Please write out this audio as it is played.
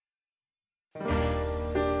Tell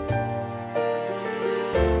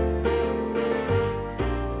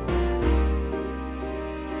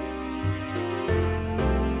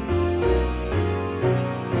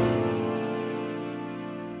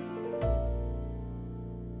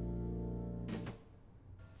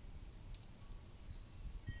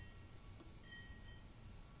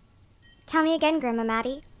me again, Grandma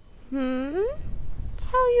Maddie.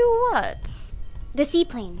 Tell you what? The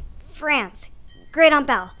seaplane. France. Great Aunt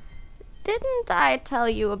Belle. Didn't I tell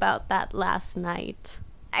you about that last night?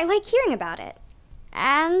 I like hearing about it.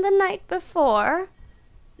 And the night before?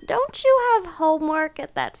 Don't you have homework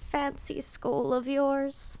at that fancy school of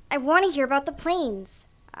yours? I want to hear about the planes.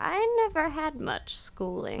 I never had much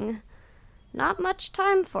schooling. Not much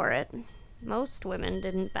time for it. Most women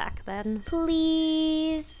didn't back then.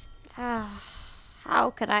 Please.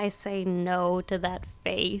 How could I say no to that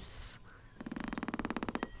face?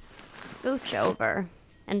 Scooch over.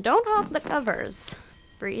 And don't hog the covers.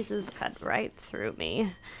 Breezes cut right through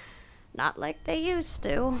me. Not like they used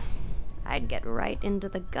to. I'd get right into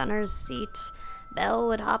the gunner's seat. Belle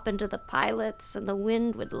would hop into the pilot's, and the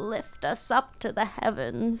wind would lift us up to the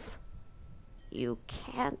heavens. You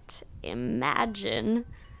can't imagine.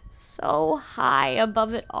 So high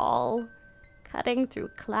above it all. Cutting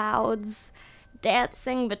through clouds,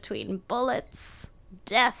 dancing between bullets,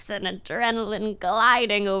 death and adrenaline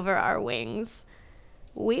gliding over our wings.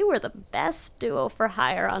 We were the best duo for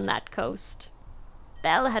hire on that coast.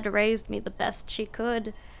 Belle had raised me the best she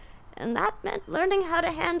could, and that meant learning how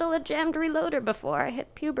to handle a jammed reloader before I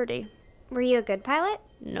hit puberty. Were you a good pilot?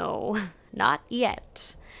 No, not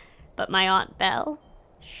yet. But my Aunt Belle,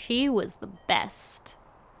 she was the best.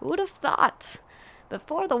 Who'd have thought?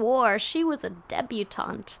 Before the war, she was a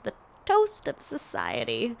debutante, the toast of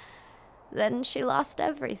society. Then she lost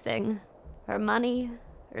everything. Her money,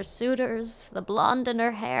 her suitors, the blonde in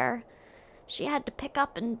her hair. She had to pick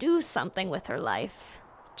up and do something with her life.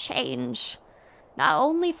 Change. Not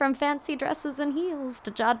only from fancy dresses and heels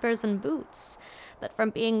to jodhpurs and boots, but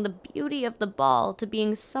from being the beauty of the ball to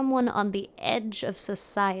being someone on the edge of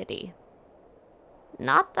society.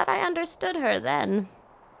 Not that I understood her then.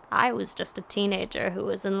 I was just a teenager who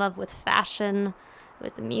was in love with fashion,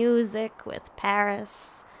 with music, with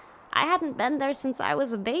Paris. I hadn't been there since I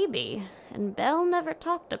was a baby, and Belle never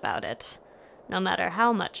talked about it. No matter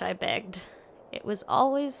how much I begged, it was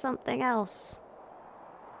always something else.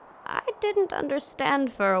 I didn't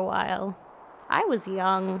understand for a while. I was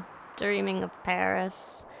young, dreaming of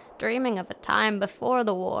Paris, dreaming of a time before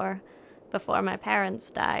the war, before my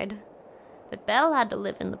parents died. But Belle had to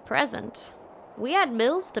live in the present. We had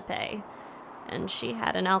bills to pay, and she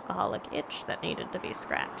had an alcoholic itch that needed to be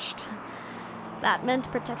scratched. That meant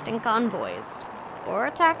protecting convoys, or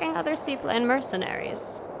attacking other seaplane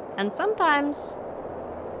mercenaries, and sometimes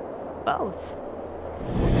both.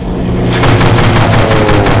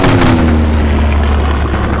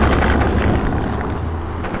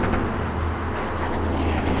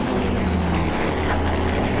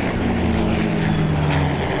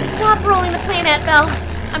 Stop rolling the plane, Aunt Belle.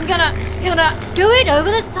 I'm gonna... Do it over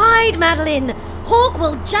the side, Madeline! Hawk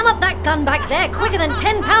will jam up that gun back there quicker than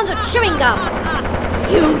 10 pounds of chewing gum!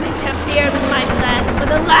 You've interfered with my plans for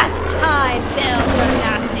the last time, Bill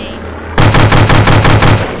Bernassi!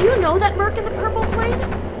 Do you know that merc in the purple plane?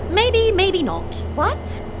 Maybe, maybe not.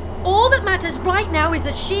 What? All that matters right now is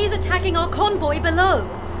that she's attacking our convoy below.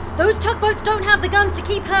 Those tugboats don't have the guns to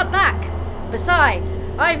keep her back. Besides,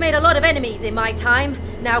 I've made a lot of enemies in my time.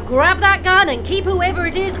 Now grab that gun and keep whoever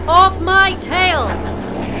it is off my tail!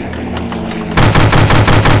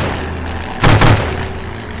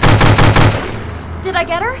 Did I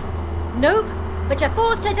get her? Nope, but you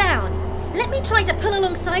forced her down. Let me try to pull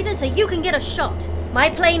alongside her so you can get a shot. My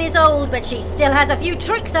plane is old, but she still has a few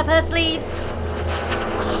tricks up her sleeves.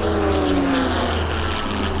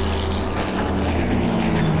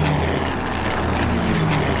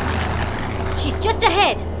 She's just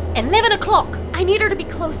ahead. 11 o'clock. I need her to be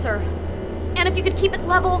closer. And if you could keep it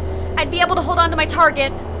level, I'd be able to hold on to my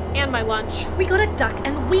target and my lunch. We gotta duck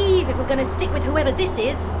and weave if we're gonna stick with whoever this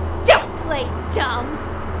is. Don't play dumb!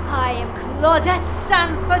 I am Claudette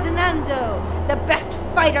San Ferdinando, the best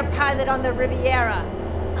fighter pilot on the Riviera.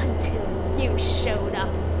 Until you showed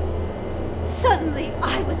up. Suddenly,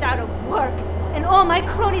 I was out of work, and all my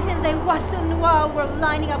cronies in the Oiseau Noir were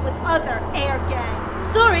lining up with other air gangs.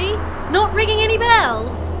 Sorry, not ringing any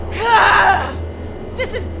bells. Gah!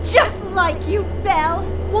 This is just like you, Belle.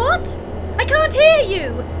 What? I can't hear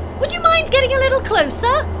you. Would you mind getting a little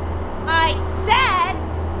closer? I said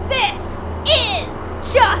this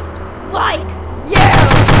is just like you.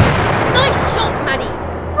 Nice shot, Maddie.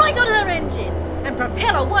 Right on her engine. and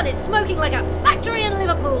Propeller 1 is smoking like a factory in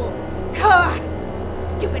Liverpool. Car!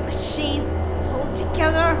 Stupid machine! Hold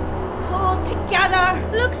together! Hold together!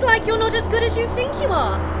 Looks like you're not as good as you think you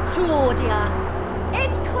are, Claudia.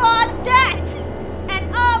 It's Claudette!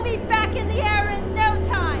 And I'll be back in the air in no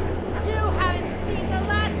time! You haven't seen the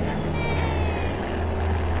last of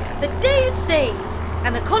me! The day is saved,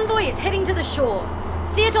 and the convoy is heading to the shore.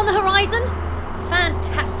 See it on the horizon?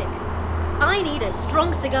 Fantastic. I need a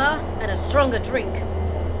strong cigar and a stronger drink.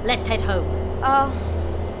 Let's head home. Oh,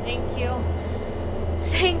 thank you.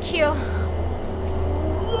 Thank you.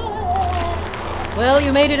 Well,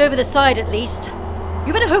 you made it over the side at least.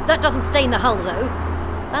 You better hope that doesn't stain the hull, though.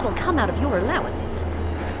 That'll come out of your allowance.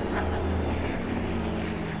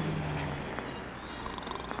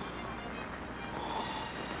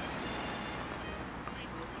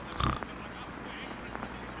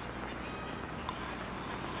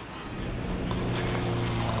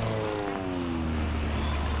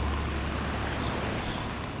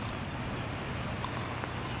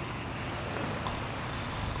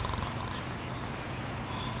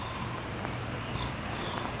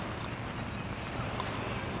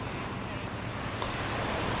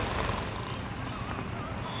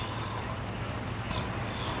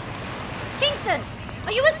 Kingston,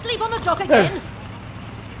 are you asleep on the dock again?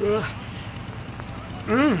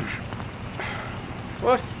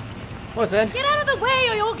 What then? Get out of the way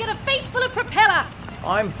or you'll get a face full of propeller.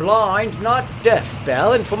 I'm blind, not deaf,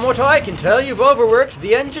 Belle, and from what I can tell, you've overworked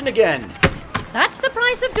the engine again. That's the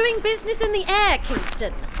price of doing business in the air,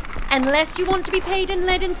 Kingston. Unless you want to be paid in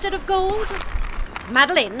lead instead of gold.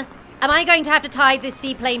 Madeline, am I going to have to tide this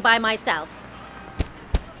seaplane by myself?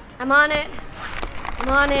 I'm on it.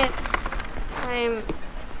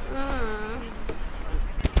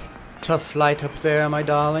 Tough flight up there, my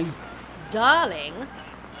darling. Darling?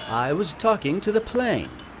 I was talking to the plane.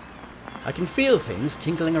 I can feel things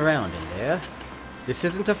tinkling around in there. This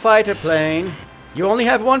isn't a fighter plane. You only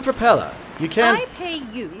have one propeller. You can't... I pay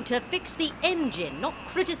you to fix the engine, not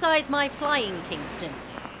criticize my flying, Kingston.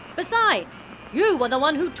 Besides, you were the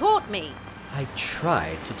one who taught me. I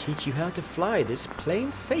tried to teach you how to fly this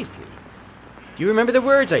plane safely. Do you remember the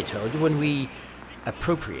words I told you when we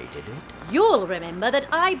appropriated it? You'll remember that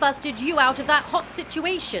I busted you out of that hot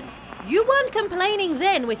situation. You weren't complaining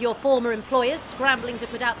then with your former employers scrambling to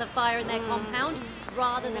put out the fire in their compound,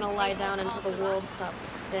 rather I'm than gonna lie take down off until the after world us. stops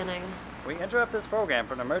spinning. We interrupt this program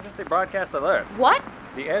for an emergency broadcast alert. What?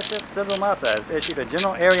 The airship Civil Massa has issued a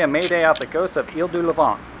general area mayday off the coast of Ile du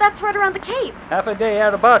Levant. That's right around the Cape. Half a day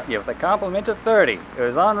out of Bastia with a complement of 30. It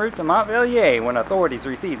was en route to Montpellier when authorities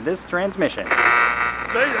received this transmission.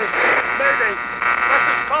 Mayday! Mayday!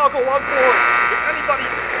 Precious cargo on board! If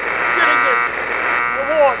anybody's getting this,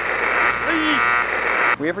 reward!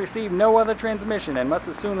 Please! We have received no other transmission and must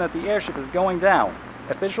assume that the airship is going down.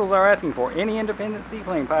 Officials are asking for any independent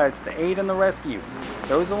seaplane pilots to aid in the rescue.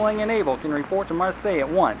 Those willing and able can report to Marseille at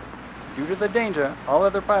once. Due to the danger, all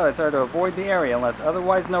other pilots are to avoid the area unless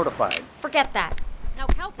otherwise notified. Forget that. Now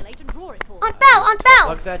calculate and draw it for me. Aunt Belle! Aunt Belle!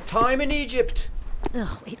 Like that time in Egypt.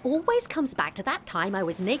 Ugh, it always comes back to that time I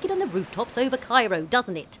was naked on the rooftops over Cairo,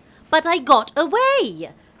 doesn't it? But I got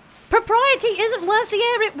away! Propriety isn't worth the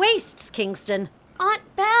air it wastes, Kingston. Aunt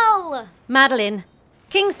Belle! Madeline,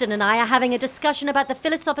 Kingston and I are having a discussion about the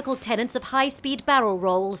philosophical tenets of high-speed barrel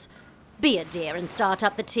rolls. Be a dear and start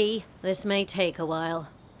up the tea. This may take a while.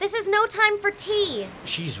 This is no time for tea.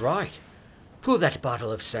 She's right. Pull that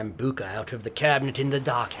bottle of Sambuca out of the cabinet in the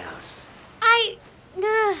dockhouse.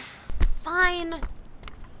 Fine.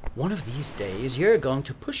 One of these days, you're going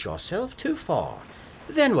to push yourself too far.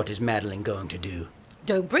 Then what is Madeline going to do?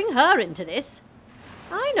 Don't bring her into this.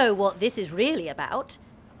 I know what this is really about.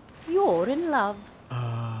 You're in love.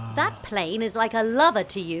 That plane is like a lover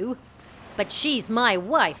to you. But she's my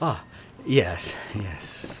wife. Ah, yes.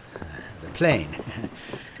 The plane.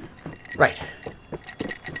 Right.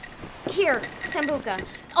 Here, Sambuca.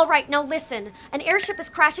 All right, now listen. An airship is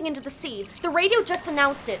crashing into the sea. The radio just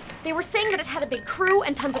announced it. They were saying that it had a big crew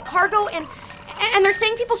and tons of cargo, and they're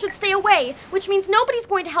saying people should stay away, which means nobody's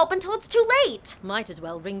going to help until it's too late. Might as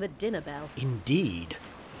well ring the dinner bell. Indeed.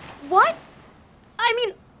 What? I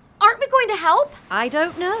mean, aren't we going to help? I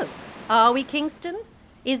don't know. Are we, Kingston?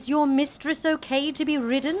 Is your mistress okay to be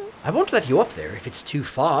ridden? I won't let you up there if it's too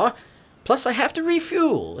far. Plus, I have to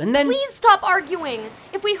refuel, and then... Please stop arguing.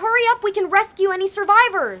 If we hurry up, we can rescue any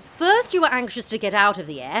survivors. First you were anxious to get out of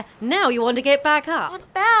the air, now you want to get back up.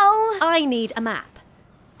 Aunt Belle. I need a map.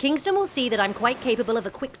 Kingston will see that I'm quite capable of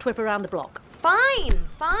a quick trip around the block. Fine.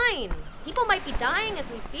 People might be dying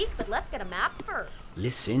as we speak, but let's get a map first.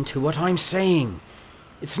 Listen to what I'm saying.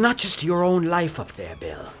 It's not just your own life up there,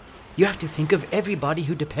 Bill. You have to think of everybody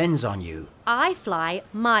who depends on you. I fly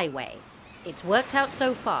my way. It's worked out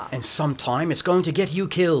so far. And sometime it's going to get you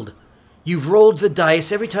killed. You've rolled the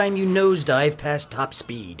dice every time you nosedive past top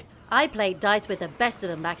speed. I played dice with the best of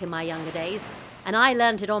them back in my younger days, and I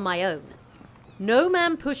learned it on my own. No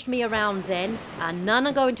man pushed me around then, and none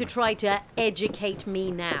are going to try to educate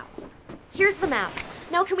me now. Here's the map.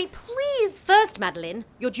 Now can we please... First, Madeline,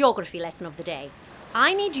 your geography lesson of the day.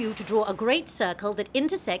 I need you to draw a great circle that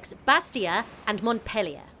intersects Bastia and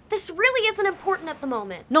Montpellier. This really isn't important at the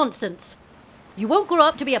moment. Nonsense. You won't grow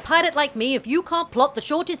up to be a pilot like me if you can't plot the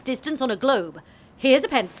shortest distance on a globe. Here's a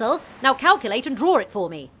pencil. Now calculate and draw it for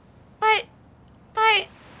me. But...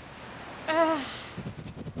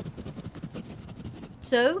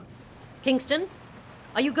 So, Kingston,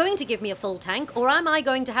 are you going to give me a full tank, or am I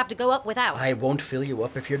going to have to go up without? I won't fill you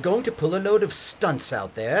up if you're going to pull a load of stunts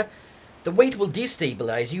out there. The weight will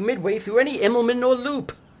destabilize you midway through any Immelmann or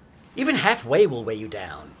loop. Even halfway will weigh you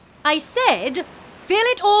down. I said, fill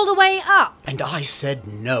it all the way up. And I said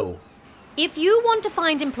no. If you want to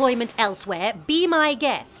find employment elsewhere, be my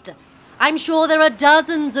guest. I'm sure there are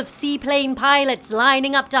dozens of seaplane pilots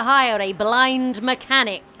lining up to hire a blind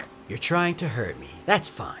mechanic. You're trying to hurt me. That's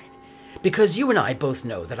fine. Because you and I both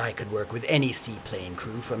know that I could work with any seaplane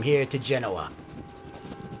crew from here to Genoa.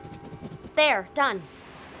 There, done.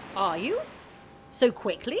 Are you? So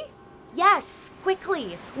quickly? Yes,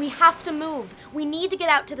 quickly. We have to move. We need to get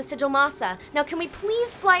out to the Sigil Massa. Now can we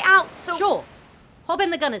please fly out so... Sure. Hop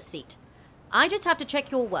in the gunner's seat. I just have to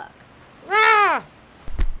check your work. Ah!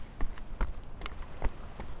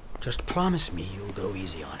 Just promise me you'll go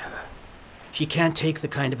easy on her. She can't take the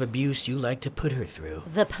kind of abuse you like to put her through.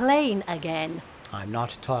 The plane again. I'm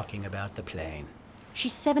not talking about the plane.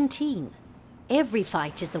 She's 17. Every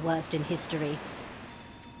fight is the worst in history.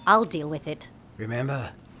 I'll deal with it.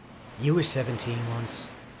 Remember, you were 17 once.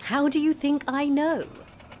 How do you think I know?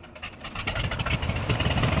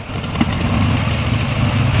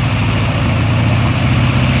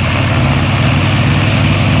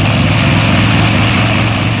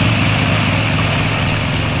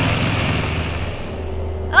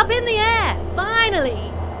 Up in the air,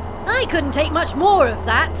 finally! I couldn't take much more of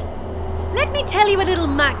that. Let me tell you a little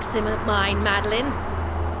maxim of mine, Madeline.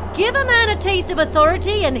 Give a man a taste of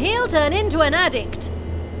authority and he'll turn into an addict.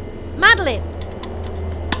 Madeline!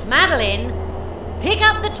 Madeline! Pick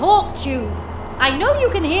up the talk tube. I know you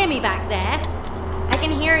can hear me back there. I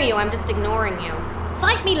can hear you, I'm just ignoring you.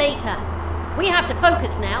 Fight me later. We have to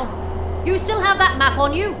focus now. You still have that map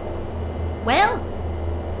on you? Well,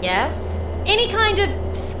 Yes? any kind of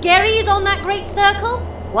skerries on that great circle?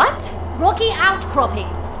 What? Rocky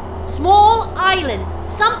outcroppings. Small islands.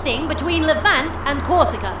 Something between Levant and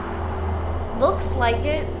Corsica. Looks like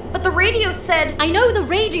it. But the radio said... I know the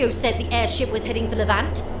radio said the airship was heading for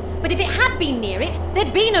Levant, but if it had been near it,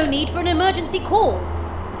 there'd be no need for an emergency call.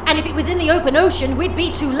 And if it was in the open ocean, we'd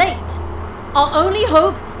be too late. Our only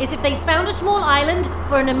hope is if they found a small island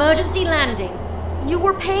for an emergency landing. You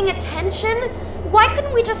were paying attention? Why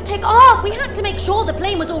couldn't we just take off? We had to make sure the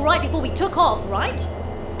plane was all right before we took off, right?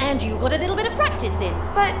 And you got a little bit of practice in.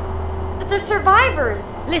 But the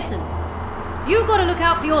survivors... Listen, you've got to look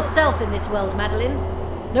out for yourself in this world, Madeline.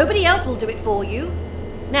 Nobody else will do it for you.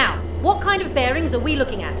 Now, what kind of bearings are we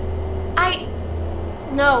looking at?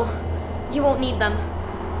 No, you won't need them.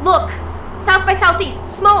 Look, south by southeast,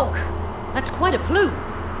 smoke. That's quite a plume.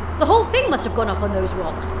 The whole thing must have gone up on those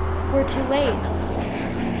rocks. We're too late.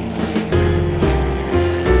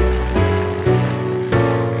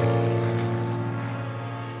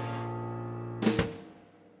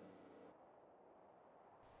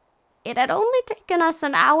 It had only taken us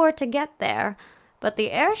an hour to get there, but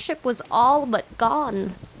the airship was all but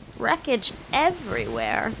gone. Wreckage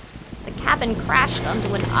everywhere. The cabin crashed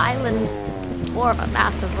onto an island, or of a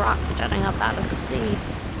massive rock jutting up out of the sea.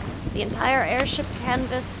 The entire airship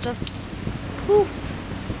canvas just poof,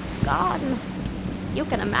 gone. You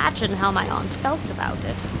can imagine how my aunt felt about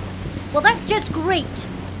it. Well, that's just great.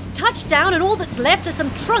 Touchdown, and all that's left are some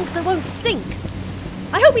trunks that won't sink.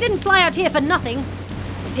 I hope we didn't fly out here for nothing.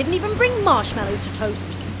 We didn't even bring marshmallows to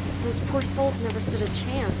toast. Those poor souls never stood a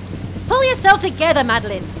chance. Pull yourself together,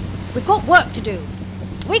 Madeline. We've got work to do.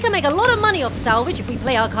 We can make a lot of money off salvage if we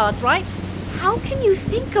play our cards right. How can you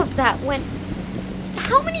think of that when...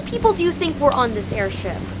 How many people do you think were on this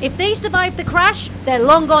airship? If they survived the crash, they're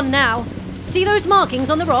long gone now. See those markings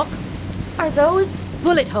on the rock? Are those...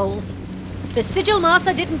 Bullet holes. The Sigil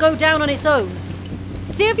Massa didn't go down on its own.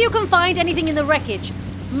 See if you can find anything in the wreckage.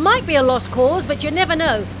 Might be a lost cause, but you never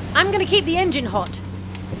know. I'm going to keep the engine hot.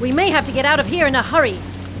 We may have to get out of here in a hurry.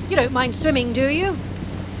 You don't mind swimming, do you?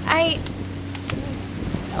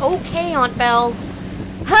 Okay, Aunt Belle.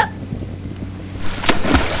 Huh.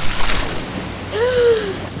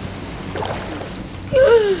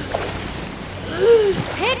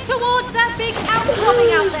 Head towards that big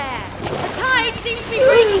outcropping out there. The tide seems to be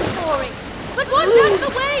breaking for it. But watch out for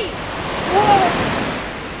waves.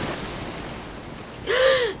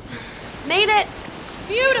 Made it.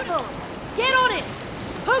 Beautiful. Get on it.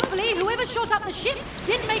 Hopefully, whoever shot up the ship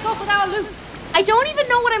didn't make off with our loot. I don't even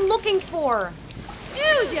know what I'm looking for.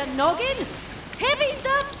 Use your noggin. Heavy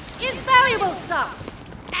stuff is valuable stuff.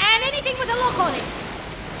 And anything with a lock on it.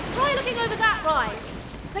 Try looking over that rise.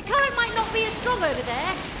 The current might not be as strong over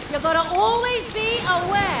there. You've got to always be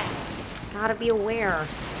aware. Gotta be aware.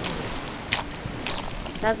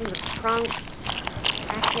 Dozens of trunks,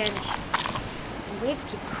 wreckage. The waves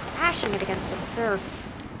keep crashing it against the surf.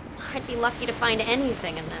 I'd be lucky to find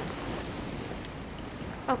anything in this.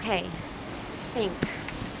 Okay, think.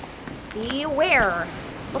 Be aware.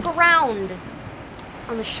 Look around.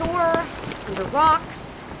 On the shore, under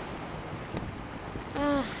rocks.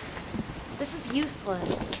 This is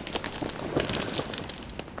useless.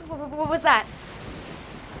 What was that?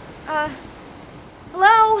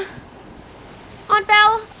 Hello? Aunt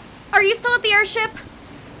Belle? Are you still at the airship?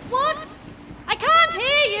 What? I can't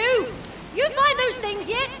hear you. You find those things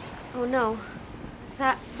yet? Oh no.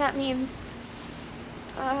 That means...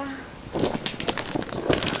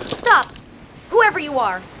 Stop! Whoever you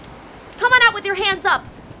are. Come on out with your hands up.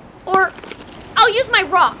 Or I'll use my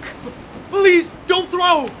rock. Please, don't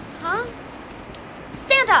throw! Huh?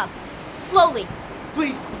 Stand up. Slowly.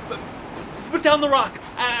 Please, put down the rock.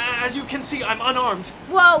 As you can see, I'm unarmed.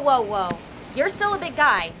 Whoa. You're still a big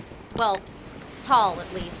guy. Well, tall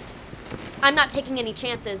at least. I'm not taking any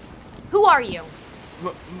chances. Who are you?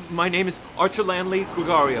 My name is Archer Lanley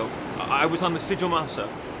Gregario. I was on the Sigil Massa.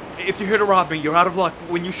 If you're here to rob me, you're out of luck.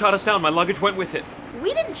 When you shot us down, my luggage went with it.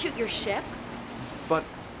 We didn't shoot your ship. But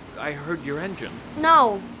I heard your engine.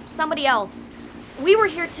 No, somebody else. We were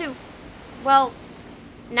here to... Well,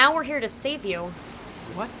 now we're here to save you.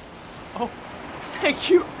 What? Oh, thank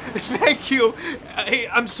you. Thank you.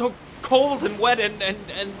 I'm so cold and wet, and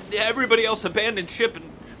everybody else abandoned ship and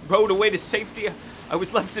rowed away to safety. I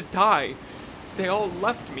was left to die. They all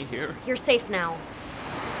left me here. You're safe now.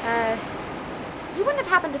 You wouldn't have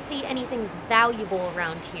happened to see anything valuable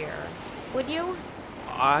around here, would you?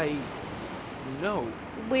 No.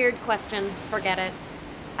 Weird question. Forget it.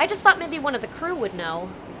 I just thought maybe one of the crew would know.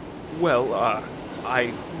 Well,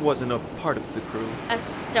 I wasn't a part of the crew. A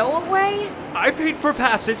stowaway? I paid for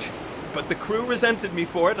passage, but the crew resented me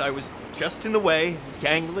for it. I was just in the way,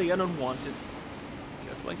 gangly and unwanted.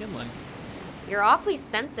 Just like in life. You're awfully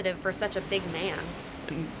sensitive for such a big man.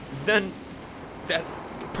 And then that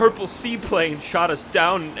purple seaplane shot us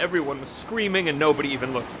down, and everyone was screaming, and nobody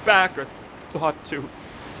even looked back or thought to.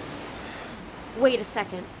 Wait a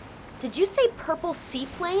second. Did you say purple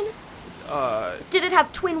seaplane? Did it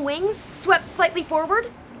have twin wings, swept slightly forward?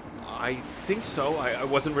 I think so. I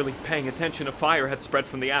wasn't really paying attention. A fire had spread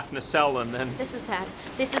from the aft nacelle, and then... This is bad.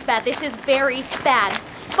 This is bad. This is very bad.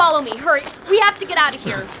 Follow me. Hurry. We have to get out of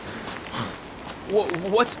here.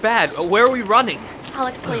 What's bad? Where are we running? I'll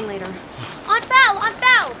explain later. Aunt Belle! Aunt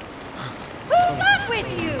Belle! Who's that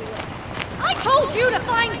with you? I told you to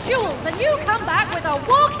find jewels, and you come back with a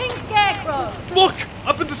walking scarecrow. Look!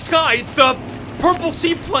 Up in the sky! The purple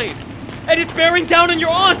seaplane! And it's bearing down on your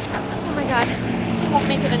aunt! Oh my god. I won't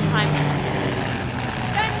make it in time.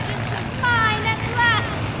 Vengeance is mine at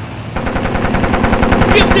last!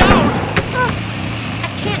 Get down! I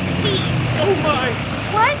can't see. Oh my!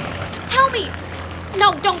 What? Tell me.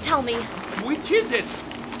 No, don't tell me. Which is it?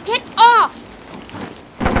 Get off!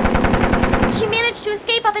 She managed to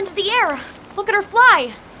escape up into the air. Look at her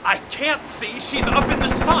fly. I can't see. She's up in the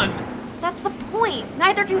sun. That's the point.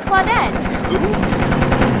 Neither can Claudette. Who?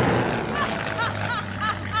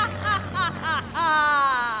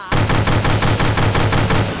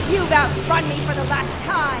 You've outrun me for the last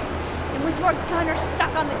time, and with your gunner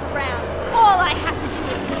stuck on the ground, all I have to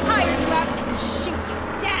do is tire you out and shoot you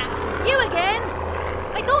down. You again?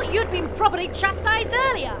 I thought you'd been properly chastised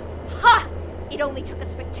earlier. Ha! It only took a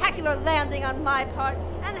spectacular landing on my part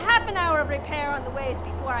and half an hour of repair on the waves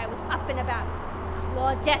before I was up and about.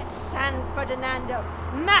 Claudette San Ferdinando,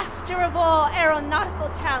 master of all aeronautical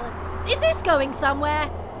talents. Is this going somewhere?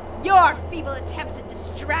 Your feeble attempts at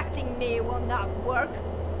distracting me will not work.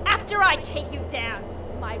 After I take you down,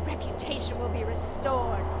 my reputation will be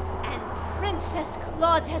restored, and Princess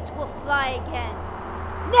Claudette will fly again.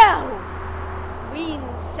 No! Queen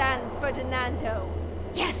San Ferdinando.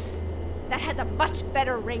 Yes, that has a much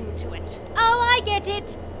better ring to it. Oh, I get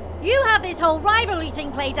it. You have this whole rivalry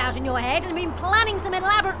thing played out in your head and been planning some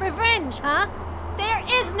elaborate revenge, huh? There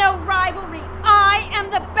is no rivalry. I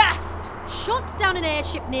am the best. Shot down an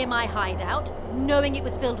airship near my hideout, knowing it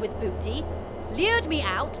was filled with booty, lured me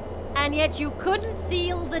out, and yet you couldn't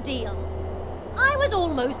seal the deal. I was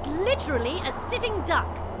almost literally a sitting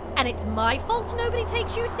duck, and it's my fault nobody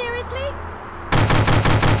takes you seriously?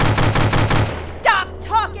 Stop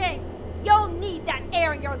talking! You'll need that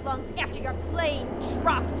air in your lungs after your plane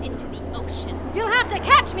drops into the ocean. You'll have to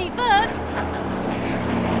catch me first!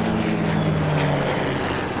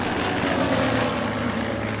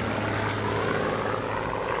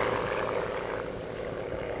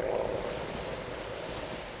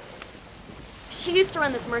 She used to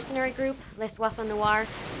run this mercenary group, Les Oiseaux Noirs,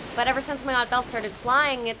 but ever since my Aunt Belle started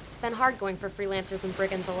flying, it's been hard going for freelancers and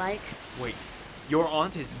brigands alike. Wait, your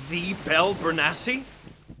aunt is the Belle Bernassi?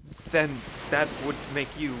 Then that would make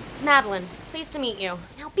you... Madeline, pleased to meet you.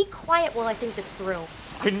 Now be quiet while I think this through.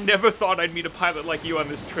 I never thought I'd meet a pilot like you on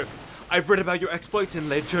this trip. I've read about your exploits in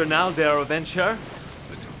Le Journal d'Aventure.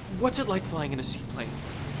 What's it like flying in a seaplane?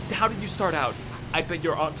 How did you start out? I bet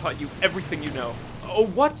your aunt taught you everything you know. Oh,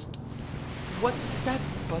 what's that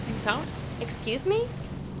buzzing sound? Excuse me?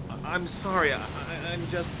 I'm sorry, I'm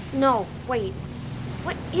just... No, wait.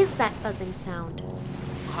 What is that buzzing sound?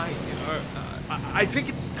 I think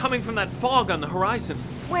it's coming from that fog on the horizon.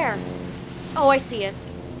 Where? Oh, I see it.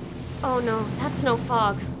 Oh no, that's no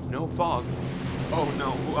fog. No fog? Oh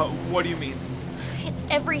no, what do you mean? It's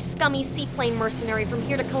every scummy seaplane mercenary from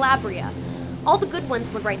here to Calabria. All the good ones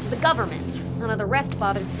would write to the government. None of the rest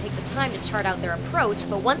bothered to take the time to chart out their approach,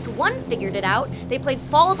 but once one figured it out, they played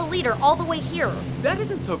follow the leader all the way here. That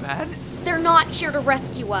isn't so bad. They're not here to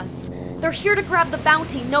rescue us. They're here to grab the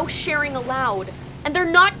bounty, no sharing allowed. And they're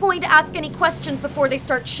not going to ask any questions before they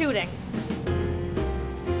start shooting.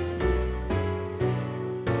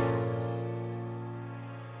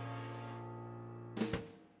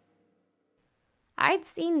 I'd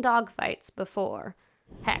seen dogfights before.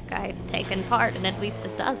 Heck, I'd taken part in at least a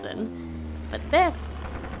dozen. But this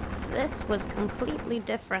was completely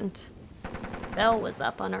different. Belle was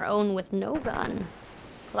up on her own with no gun.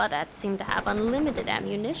 Claudette seemed to have unlimited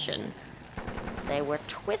ammunition. They were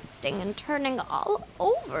twisting and turning all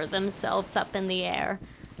over themselves up in the air,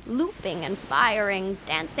 looping and firing,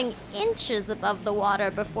 dancing inches above the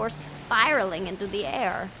water before spiraling into the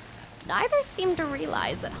air. Neither seemed to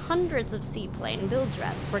realize that hundreds of seaplane bilge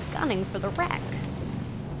rats were gunning for the wreck.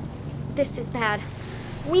 This is bad.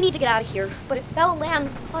 We need to get out of here, but if Belle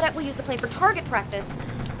lands, Claudette will use the plane for target practice.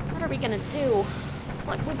 What are we gonna do?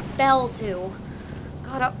 What would Belle do?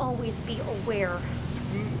 Gotta always be aware.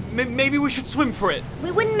 Maybe we should swim for it.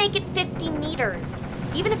 We wouldn't make it 50 meters.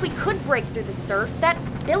 Even if we could break through the surf, that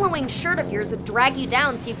billowing shirt of yours would drag you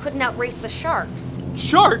down so you couldn't outrace the sharks.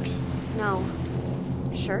 Sharks? No.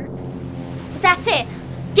 Shirt? But that's it!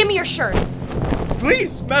 Give me your shirt!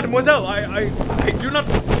 Please, mademoiselle, I do not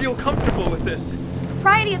feel comfortable with this.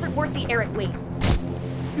 Propriety isn't worth the air it wastes.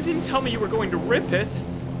 You didn't tell me you were going to rip it.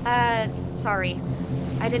 Sorry.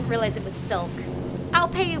 I didn't realize it was silk. I'll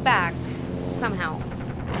pay you back. Somehow.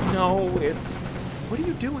 No, it's... What are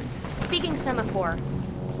you doing? Speaking semaphore.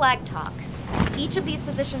 Flag talk. Each of these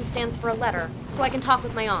positions stands for a letter, so I can talk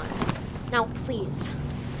with my aunt. Now, please.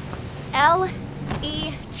 L-E-T-T-M-O-B-C-O-M-E.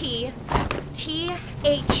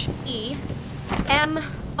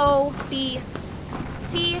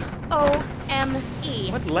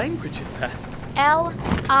 What language is that? L-I-K-E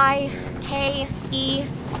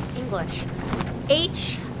English.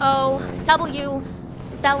 H-O-W.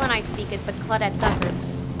 Belle and I speak it, but Claudette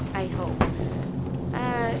doesn't. I hope.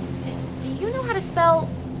 Do you know how to spell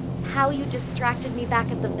how you distracted me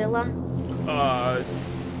back at the villa?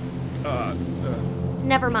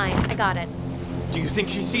 Never mind, I got it. Do you think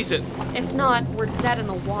she sees it? If not, we're dead in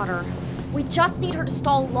the water. We just need her to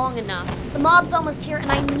stall long enough. The mob's almost here,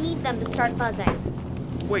 and I need them to start buzzing.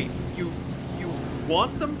 Wait, you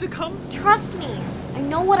want them to come? Trust me, I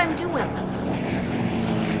know what I'm doing.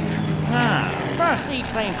 First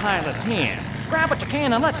seaplane pilots here. Grab what you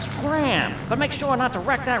can and let's scram. But make sure not to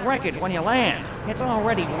wreck that wreckage when you land. It's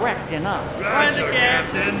already wrecked enough. Roger,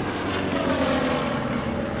 Captain.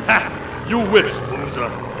 Ha! You wish, loser.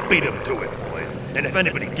 Beat him to it, boys. And if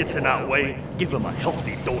anybody gets in our way, give him a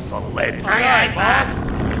healthy dose of lead. Aye, aye, boss.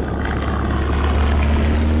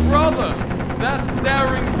 Brother, that's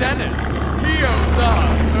Daring Dennis. He owes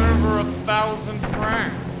us over 1,000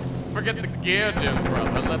 francs. Forget the gear, dear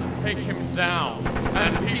brother. Let's take him down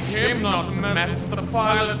and teach him not to mess with the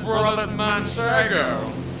pilot brothers Manchego.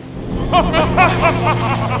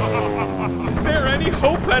 Is there any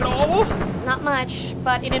hope at all? Not much,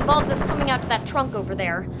 but it involves us swimming out to that trunk over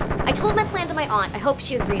there. I told my plan to my aunt. I hope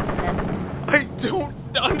she agrees with it. I don't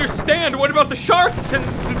understand. What about the sharks and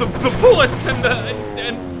the bullets and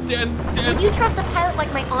Would you trust a pilot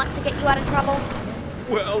like my aunt to get you out of trouble?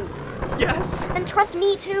 Well, yes. Then trust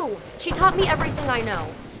me too. She taught me everything I know.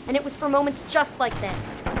 And it was for moments just like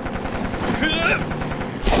this.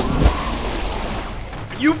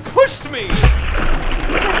 You pushed me!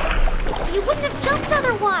 You wouldn't have jumped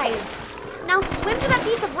otherwise. Now swim to that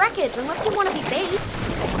piece of wreckage unless you want to be bait.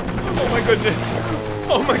 Oh my goodness.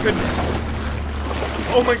 Oh my goodness.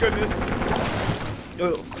 Oh my goodness.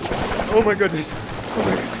 Oh my goodness. Oh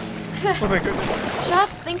my goodness. Oh my goodness.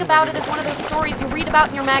 Just think about it as one of those stories you read about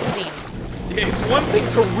in your magazine. It's one thing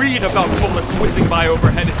to read about bullets whizzing by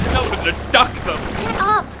overhead. It's another to duck them. Get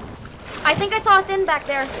up. I think I saw a Thin back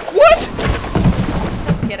there. What?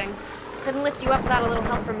 Just kidding. Couldn't lift you up without a little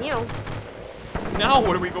help from you. Now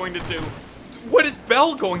what are we going to do? What is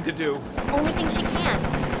Belle going to do? Only thing she can.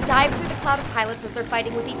 Dive through the cloud of pilots as they're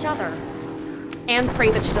fighting with each other. And pray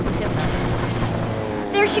that she doesn't hit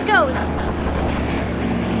them. There she goes.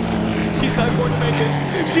 She's not going to make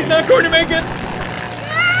it. She's not going to make it.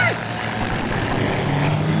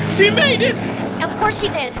 She made it! Of course she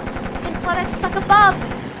did. And Claudette stuck above.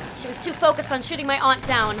 She was too focused on shooting my aunt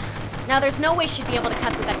down. Now there's no way she'd be able to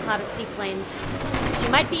cut through that cloud of seaplanes. She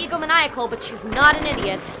might be egomaniacal, but she's not an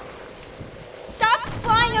idiot. Stop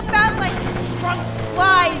flying about like trunk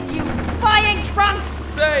flies, you flying trunks!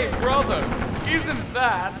 Say, brother, isn't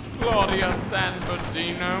that Claudia San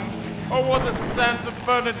Bernardino? Or was it Santa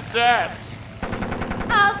Bernadette?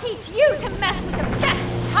 I'll teach you to mess with the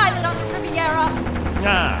best pilot on the Riviera!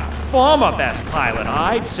 Ah, former best pilot,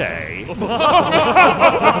 I'd say.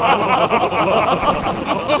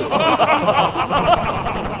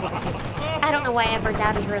 I don't know why I ever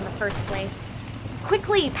doubted her in the first place.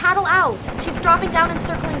 Quickly, paddle out. She's dropping down and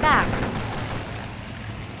circling back.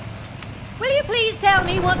 Will you please tell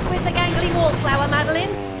me what's with the gangly wallflower,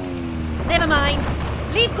 Madeline? Never mind.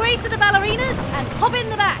 Leave Grace to the ballerinas and hop in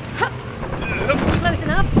the back. Close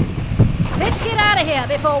enough. Let's get out of here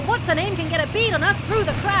before what's-her-name can get a bead on us through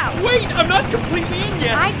the crowd. Wait, I'm not completely in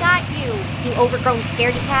yet. I got you, you overgrown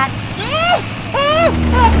scaredy cat.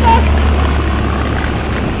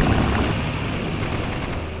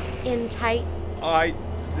 In tight.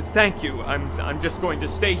 Thank you. I'm just going to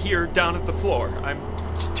stay here down at the floor. I'm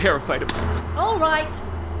terrified of this. All right.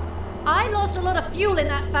 I lost a lot of fuel in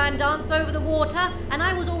that fan dance over the water, and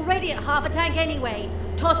I was already at half a tank anyway.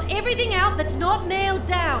 Toss everything out that's not nailed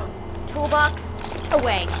down. Toolbox,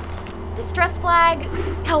 away. Distress flag,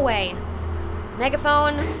 away.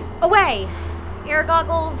 Megaphone, away. Air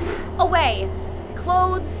goggles, away.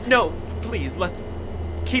 Clothes. No, please, let's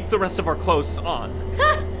keep the rest of our clothes on.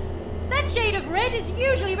 Ha! That shade of red is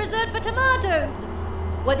usually reserved for tomatoes.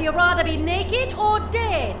 Whether you'd rather be naked or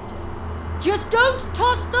dead. Just don't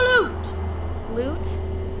toss the loot. Loot?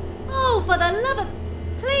 Oh, for the love of...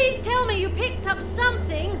 Please tell me you picked up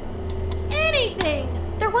something. Anything.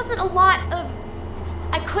 There wasn't a lot of...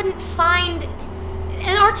 I couldn't find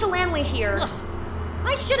an Archer Lanley here. Ugh.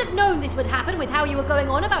 I should have known this would happen with how you were going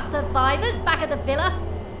on about survivors back at the villa.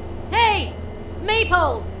 Hey,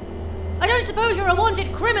 Maypole. I don't suppose you're a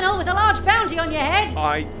wanted criminal with a large bounty on your head?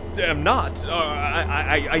 I am not.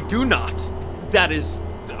 I do not. That is,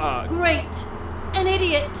 Great. An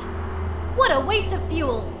idiot. What a waste of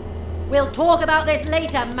fuel. We'll talk about this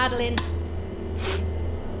later, Madeline.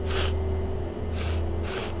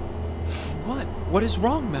 What? What is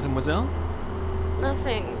wrong, mademoiselle?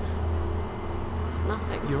 Nothing. It's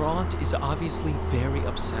nothing. Your aunt is obviously very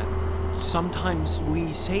upset. Sometimes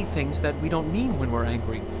we say things that we don't mean when we're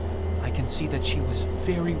angry. I can see that she was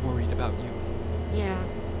very worried about you. Yeah,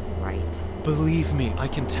 right. Believe me, I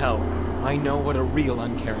can tell. I know what a real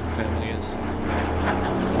uncaring family is.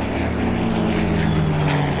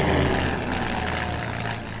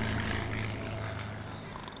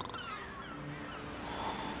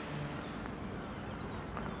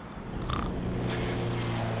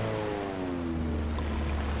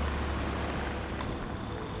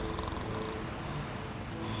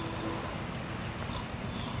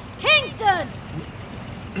 Kingston!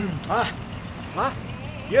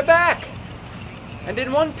 You're back! And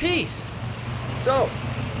in one piece. So,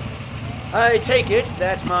 I take it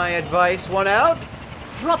that my advice won out?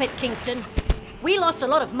 Drop it, Kingston. We lost a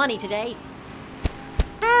lot of money today.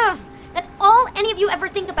 That's all any of you ever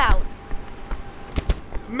think about.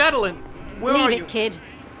 Madeline, where are Leave you? it, kid.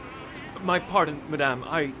 My pardon, madame.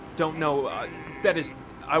 I don't know. That is,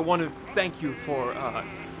 I want to thank you for,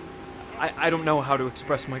 I don't know how to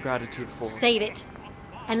express my gratitude for. Save it.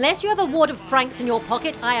 Unless you have a wad of francs in your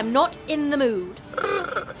pocket, I am not in the mood.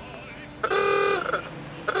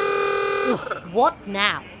 Ugh, what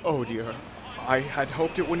now? Oh dear. I had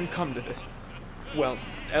hoped it wouldn't come to this. Well,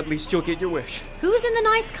 at least you'll get your wish. Who's in the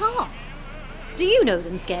nice car? Do you know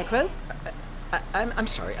them, Scarecrow? I'm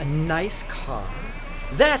sorry, a nice car?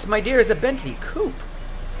 That, my dear, is a Bentley coupe.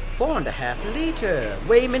 4.5 liter,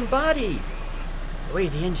 Wayman body. The way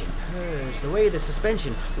the engine purrs, the way the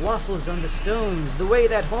suspension waffles on the stones, the way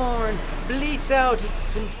that horn bleats out its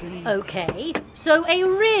symphony. Okay, so a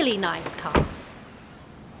really nice car.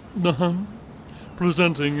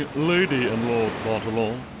 Presenting Lady and Lord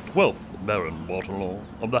Bartolon, 12th Baron Bartolon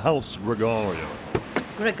of the House Gregario.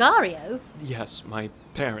 Gregario? Yes, my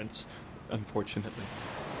parents, unfortunately.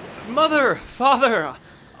 Mother! Father!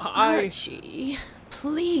 Archie,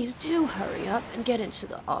 please do hurry up and get into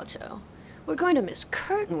the auto. We're going to miss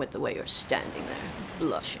Curtin with the way you're standing there,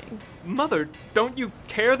 blushing. Mother, don't you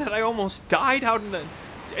care that I almost died out in the...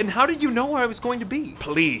 And how did you know where I was going to be?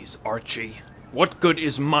 Please, Archie. What good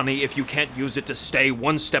is money if you can't use it to stay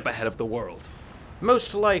one step ahead of the world?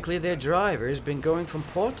 Most likely their driver's been going from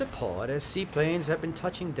port to port as seaplanes have been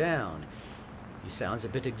touching down. He sounds a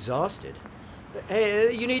bit exhausted.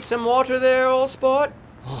 Hey, you need some water there, old sport?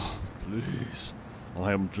 Oh, please.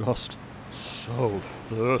 I am just so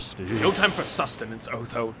thirsty. No time for sustenance,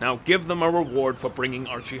 Otho. Now give them a reward for bringing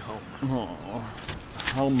Archie home. Oh,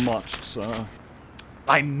 how much, sir?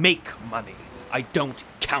 I make money. I don't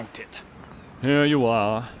count it. Here you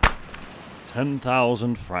are.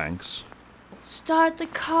 10,000 francs. Start the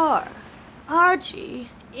car. Archie,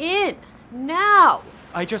 in. Now.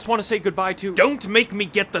 I just want to say goodbye to... Don't make me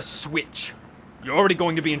get the switch. You're already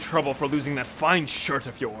going to be in trouble for losing that fine shirt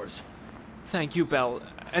of yours. Thank you, Belle.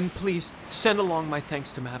 And please, send along my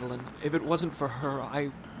thanks to Madeline. If it wasn't for her,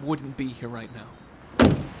 I wouldn't be here right now.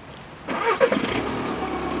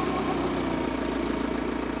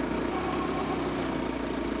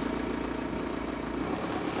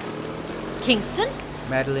 Kingston?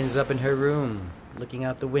 Madeline's up in her room, looking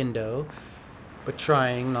out the window, but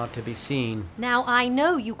trying not to be seen. Now, I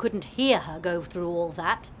know you couldn't hear her go through all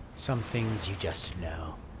that. Some things you just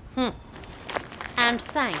know. And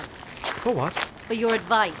thanks. For what? For your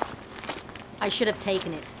advice. I should have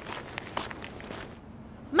taken it.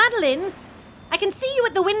 Madeline, I can see you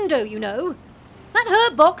at the window, you know. That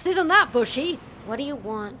herb box isn't that bushy. What do you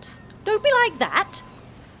want? Don't be like that.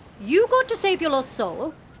 You got to save your lost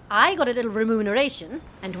soul. I got a little remuneration,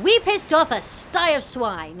 and we pissed off a sty of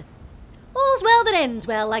swine. All's well that ends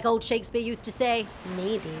well, like old Shakespeare used to say.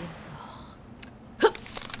 Maybe.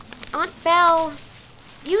 Aunt Belle,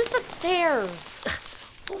 use the stairs.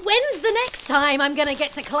 When's the next time I'm gonna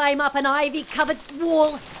get to climb up an ivy-covered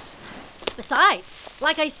wall? Besides,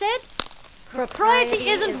 like I said, propriety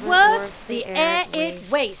isn't worth the air it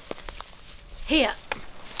wastes. Here,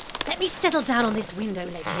 let me settle down on this window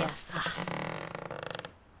ledge here.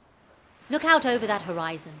 Look out over that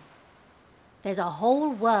horizon. There's a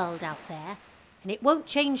whole world out there, and it won't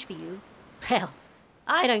change for you. Hell,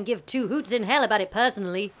 I don't give two hoots in hell about it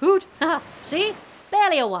personally. Hoot! See?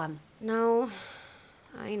 Barely a one. No,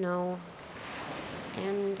 I know.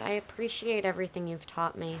 And I appreciate everything you've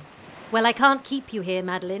taught me. Well, I can't keep you here,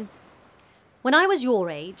 Madeline. When I was your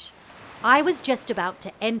age, I was just about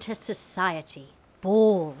to enter society.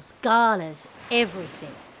 Balls, galas,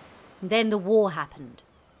 everything. And then the war happened,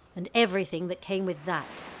 and everything that came with that.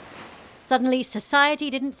 Suddenly, society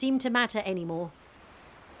didn't seem to matter anymore.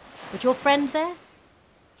 But your friend there?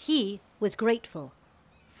 He was grateful.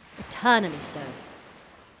 Eternally so.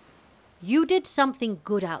 You did something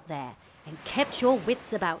good out there and kept your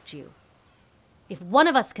wits about you. If one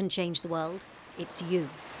of us can change the world, it's you.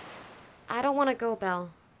 I don't want to go,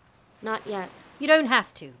 Belle. Not yet. You don't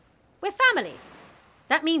have to. We're family.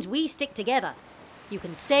 That means we stick together. You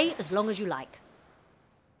can stay as long as you like.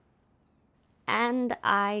 And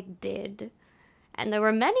I did. And there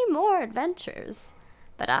were many more adventures.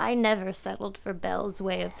 But I never settled for Belle's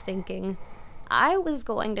way of thinking. I was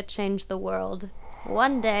going to change the world,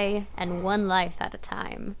 one day and one life at a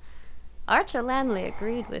time. Archer Lanley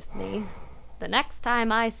agreed with me. The next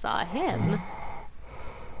time I saw him...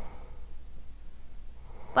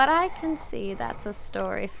 But I can see that's a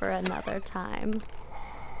story for another time.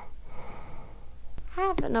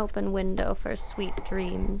 Have an open window for sweet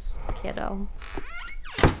dreams, kiddo.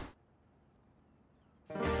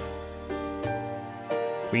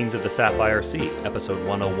 Queens of the Sapphire Sea, Episode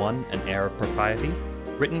 101, An Air of Propriety.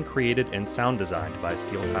 Written, created, and sound designed by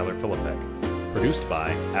Steele Tyler Philippek. Produced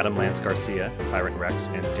by Adam Lance Garcia, Tyrant Rex,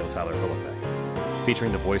 and Steele Tyler Philippek.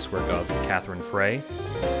 featuring the voice work of Catherine Frey,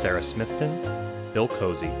 Sarah Smithton, Bill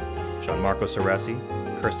Cozy, Gianmarco Ceresi,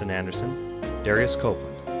 Kirsten Anderson, Darius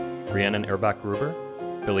Copeland, Rhiannon Erbach-Gruber,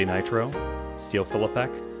 Billy Nitro, Steele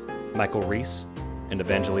Philippek, Michael Reese, and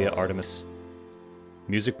Evangelia Artemis.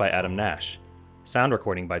 Music by Adam Nash. Sound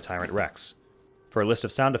recording by Tyrant Rex. For a list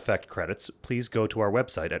of sound effect credits, please go to our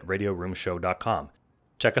website at RadioRoomShow.com.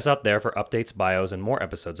 Check us out there for updates, bios, and more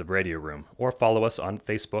episodes of Radio Room, or follow us on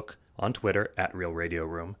Facebook, on Twitter at Real Radio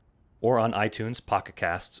Room, or on iTunes, Pocket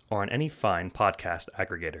Casts, or on any fine podcast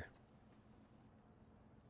aggregator.